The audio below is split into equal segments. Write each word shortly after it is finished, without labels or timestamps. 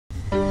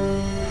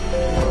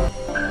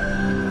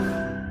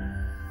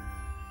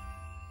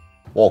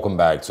Welcome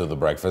back to The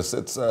Breakfast.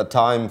 It's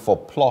time for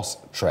Plus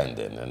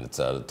Trending, and it's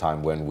a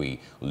time when we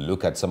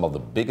look at some of the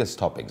biggest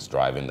topics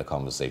driving the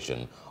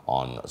conversation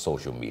on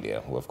social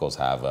media. We, of course,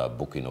 have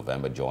Bookie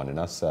November joining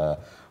us.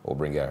 We'll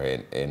bring her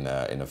in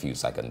a few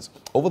seconds.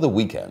 Over the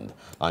weekend,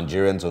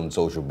 Nigerians on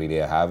social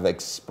media have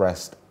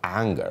expressed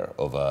anger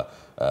over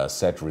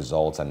search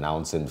results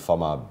announcing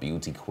former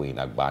beauty queen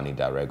Agbani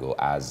Darego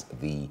as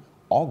the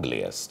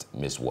ugliest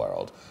Miss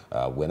World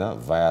winner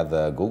via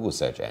the Google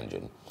search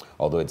engine.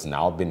 Although it's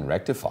now been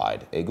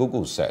rectified, a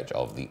Google search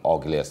of the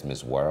ugliest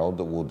Miss World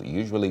would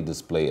usually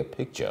display a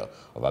picture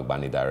of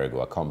Agbani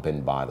Darego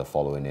accompanied by the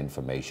following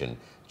information.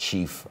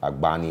 Chief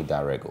Agbani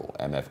Darego,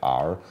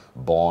 MFR,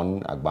 born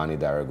Agbani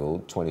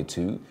Darego,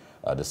 22,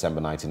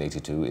 December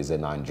 1982, is a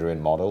Nigerian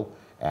model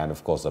and,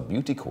 of course, a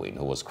beauty queen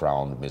who was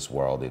crowned Miss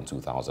World in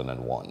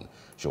 2001.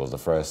 She was the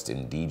first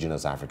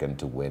indigenous African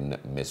to win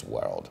Miss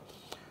World.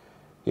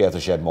 Here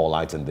to shed more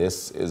light on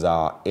this is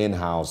our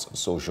in-house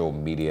social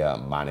media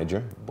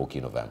manager,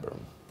 Bookie November.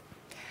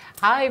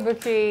 Hi,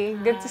 Bookie.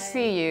 Good to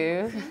see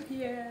you.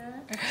 Yeah.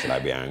 Should I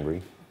be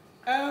angry?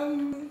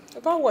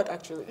 About what,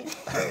 actually?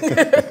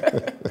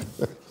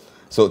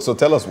 So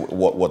tell us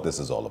what this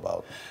is all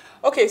about.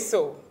 Okay,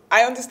 so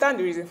I understand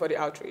the reason for the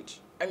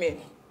outrage. I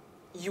mean,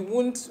 you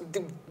won't,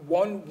 the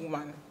one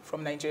woman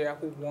from Nigeria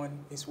who won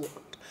Miss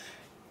World.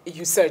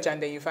 You search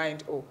and then you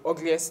find, oh,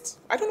 ugliest.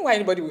 I don't know why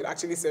anybody would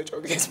actually search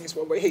ugliest Miss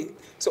World, but hey,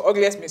 so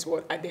ugliest Miss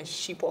World, and then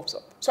she pops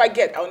up. So I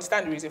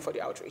understand the reason for the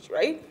outrage,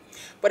 right?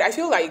 But I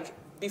feel like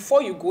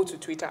before you go to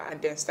Twitter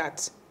and then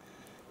start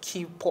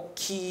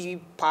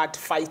keypad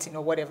fighting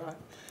or whatever,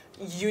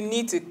 you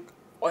need to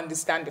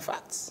understand the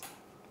facts.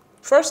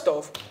 First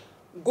off,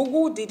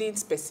 Google didn't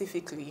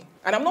specifically,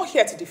 and I'm not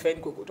here to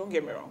defend Google, don't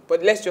get me wrong,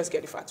 but let's just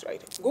get the facts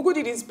right. Google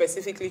didn't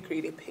specifically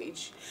create a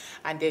page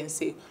and then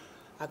say,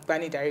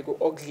 Agbani Darego,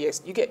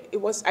 ugliest.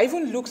 I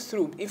even looked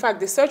through. In fact,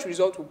 the search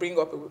result will bring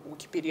up a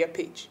Wikipedia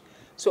page.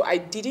 So I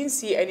didn't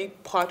see any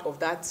part of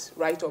that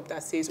write-up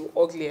that says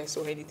ugliest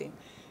or anything.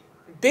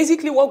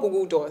 Basically, what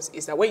Google does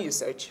is that when you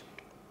search,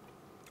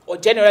 or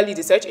generally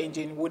the search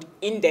engine would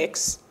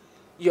index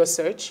your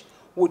search,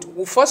 would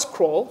first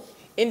crawl,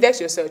 index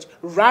your search,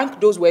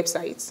 rank those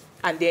websites,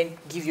 and then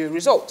give you a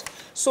result.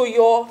 So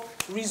your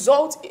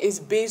result is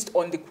based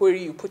on the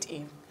query you put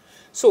in.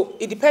 So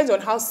it depends on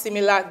how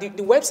similar, the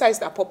websites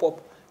that pop up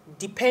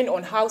depend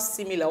on how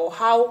similar or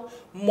how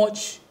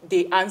much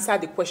they answer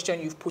the question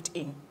you've put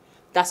in.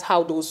 That's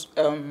how those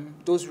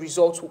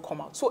results will come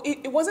out. So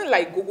it wasn't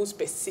like Google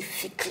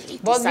specifically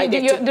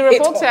decided to the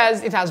report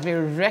says it has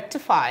been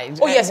rectified.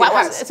 Oh, yes, it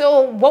has.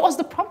 So what was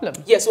the problem?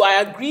 Yeah, so I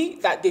agree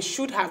that they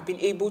should have been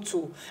able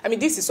to, I mean,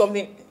 this is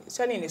something,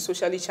 certainly in a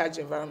socially charged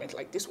environment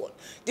like this one,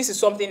 this is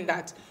something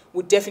that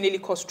would definitely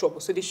cause trouble.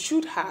 So they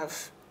should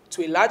have,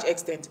 to a large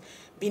extent,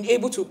 been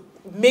able to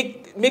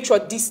make sure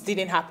this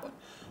didn't happen.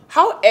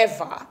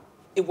 However,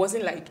 it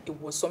wasn't like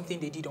it was something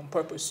they did on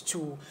purpose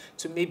to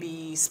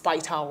maybe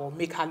spite her or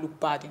make her look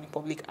bad in the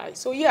public eye.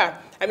 So yeah,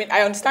 I mean,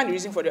 I understand the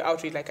reason for the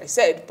outrage, like I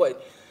said,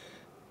 but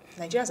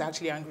Nigerians are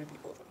actually angry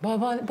people.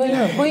 But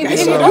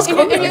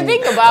if you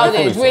think about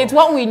it, with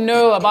what we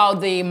know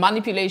about the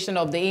manipulation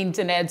of the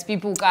internet,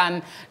 people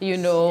can,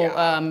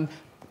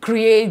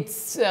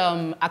 create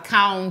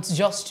accounts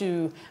just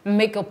to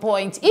make a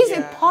point. Is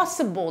it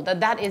possible that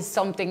that is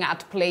something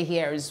at play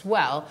here as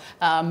well?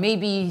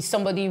 Maybe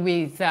somebody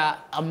with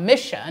a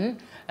mission,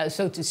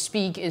 so to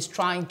speak, is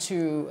trying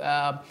to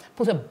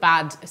put a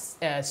bad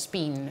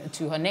spin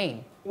to her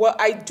name. Well,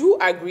 I do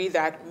agree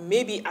that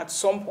maybe at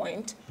some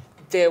point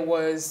there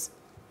was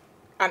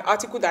an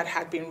article that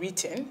had been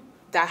written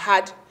that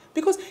had,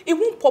 because it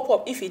won't pop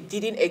up if it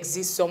didn't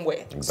exist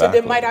somewhere. Exactly. So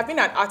there might have been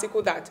an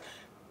article that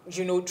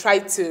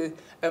tried to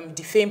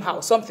defame her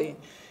or something.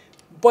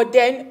 But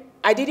then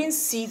I didn't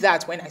see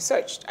that when I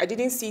searched. I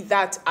didn't see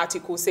that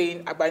article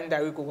saying Agbani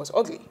Darego was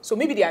ugly. So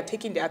maybe they are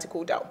taking the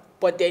article down,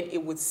 but then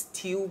it would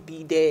still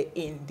be there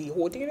in the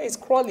whole thing. It's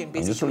crawling, basically.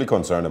 I'm just really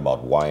concerned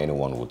about why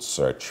anyone would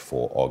search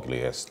for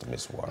ugliest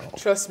Miss World.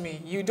 Trust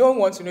me, you don't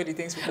want to know the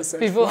things people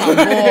search for.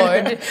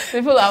 Are bored.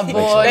 People are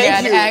bored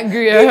and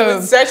angry. They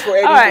would search for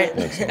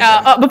anything.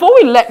 All right. Before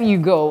we let you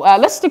go,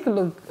 let's take a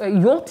look at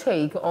your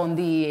take on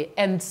the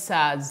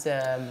Sars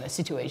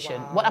situation.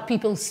 Wow. What are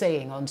people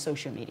saying on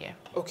social media?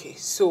 Okay,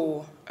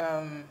 so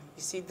you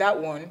see, that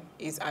one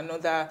is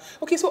another.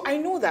 Okay, so I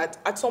know that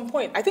at some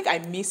point, I think I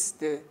missed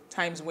the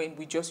times when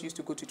we just used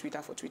to go to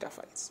Twitter for Twitter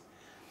fights.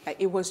 Like,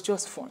 it was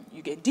just fun.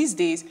 You get these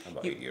days.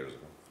 About 8 years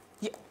ago.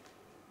 Yeah,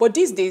 but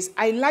these days,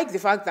 I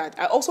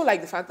also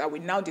like the fact that we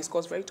now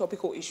discuss very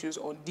topical issues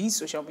on these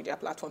social media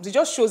platforms. It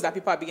just shows that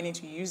people are beginning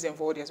to use them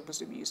for what they're supposed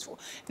to be used for.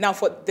 Now,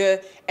 for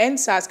the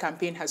Sars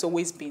campaign has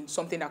always been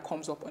something that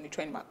comes up on the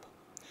trend map.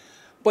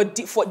 But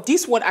for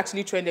this one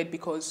actually trended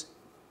because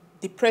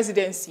the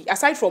presidency,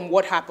 aside from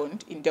what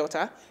happened in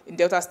Delta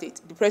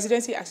State, the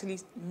presidency actually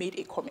made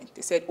a comment.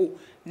 They said, oh,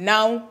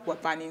 now we're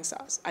banning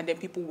SARS. And then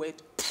people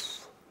went,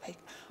 like,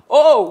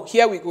 Oh,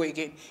 here we go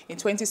again. In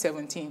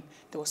 2017,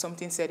 there was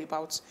something said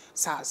about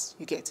SARS,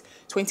 you get.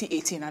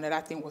 2018, another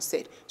thing was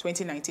said.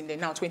 2019, then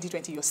now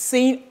 2020, you're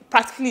saying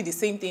practically the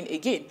same thing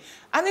again.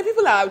 And then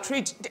people are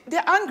outraged.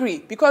 They're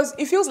angry because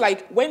it feels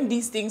like when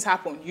these things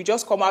happen, you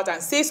just come out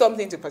and say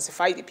something to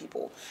pacify the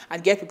people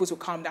and get people to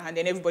calm down, and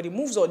then everybody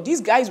moves on.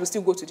 These guys will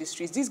still go to the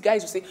streets. These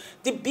guys will say,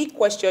 the big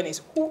question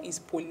is, who is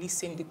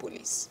policing the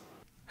police?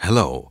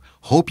 Hello,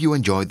 hope you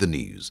enjoyed the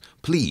news.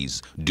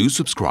 Please do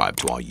subscribe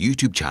to our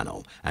YouTube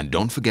channel and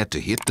don't forget to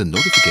hit the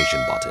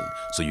notification button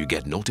so you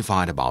get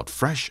notified about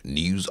fresh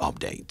news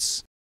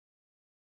updates.